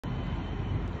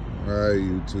Alright,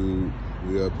 YouTube,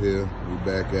 we up here, we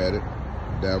back at it.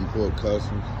 Davenport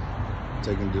Customs,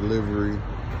 taking delivery,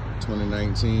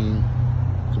 2019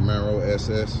 Camaro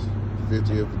SS,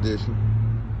 50th edition,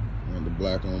 and the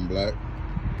black on black.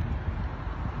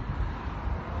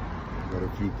 Got a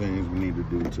few things we need to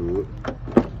do to it.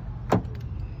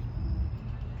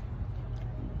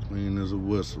 Clean as a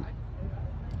whistle.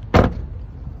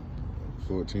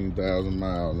 14,000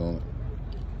 miles on it.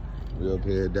 We up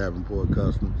here at Davenport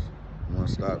Customs,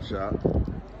 one-stop shop.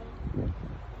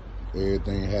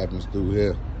 Everything happens through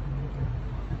here.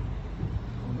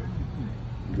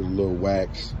 Get a little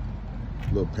wax,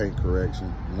 a little paint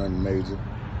correction, nothing major.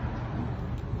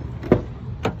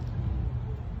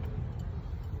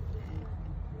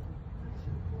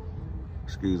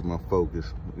 Excuse my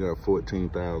focus. We got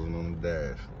 14,000 on the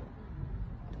dash.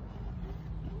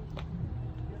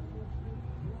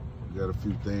 We got a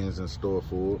few things in store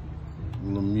for it. A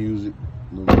little music,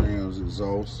 little rims,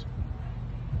 exhaust.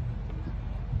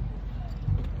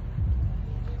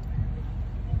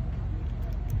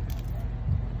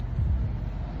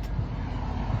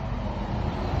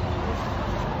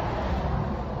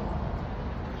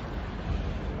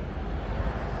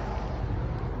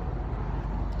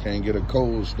 Can't get a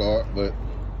cold start, but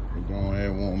we're going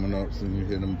ahead warming up so you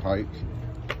hit them pipes.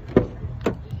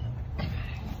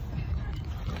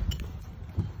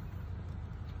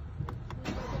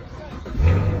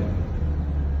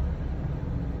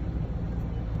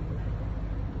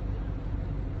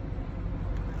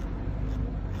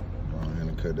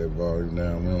 Cut that volume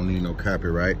down. We don't need no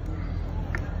copyright.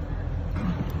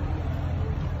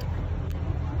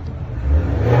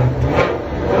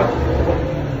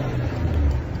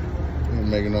 I'm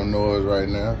making no noise right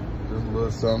now. Just a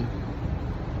little something.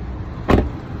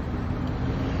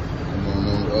 I'm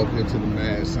going up here to the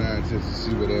mad scientist to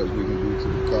see what else we can do to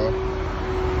the car.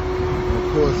 And of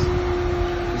course,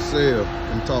 for sale,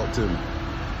 come talk to me.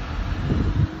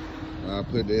 I'll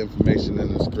put the information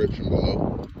in the description below.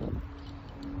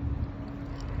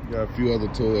 Got a few other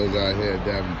tours out here at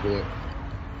Davenport.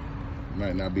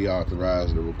 Might not be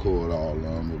authorized to record all of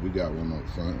them, but we got one up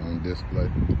front on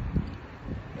display.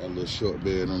 Got a little short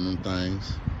bed on them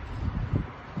things.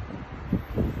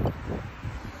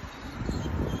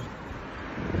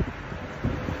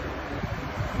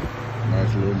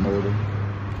 Nice little motor.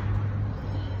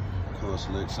 Of course,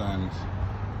 slick signage.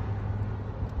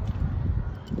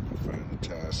 Find the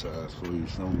tire size for you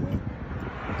somewhere.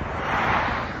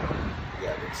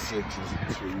 Got the sixes,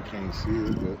 I'm sure you can't see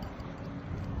it, but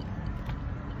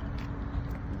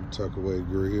tuck away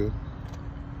grill.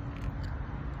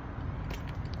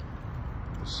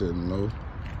 Sitting low.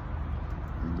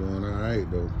 I'm doing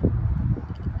alright though.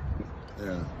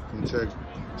 Yeah, come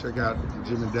check out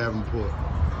Jimmy Davenport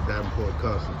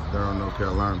Customs, Durham, North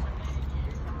Carolina.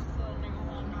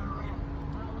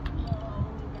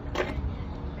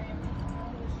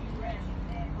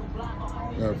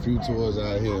 Got a few tours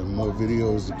out here, more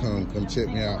videos to come. Come check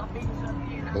me out.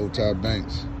 Bow Tie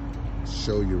Banks,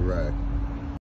 show you right.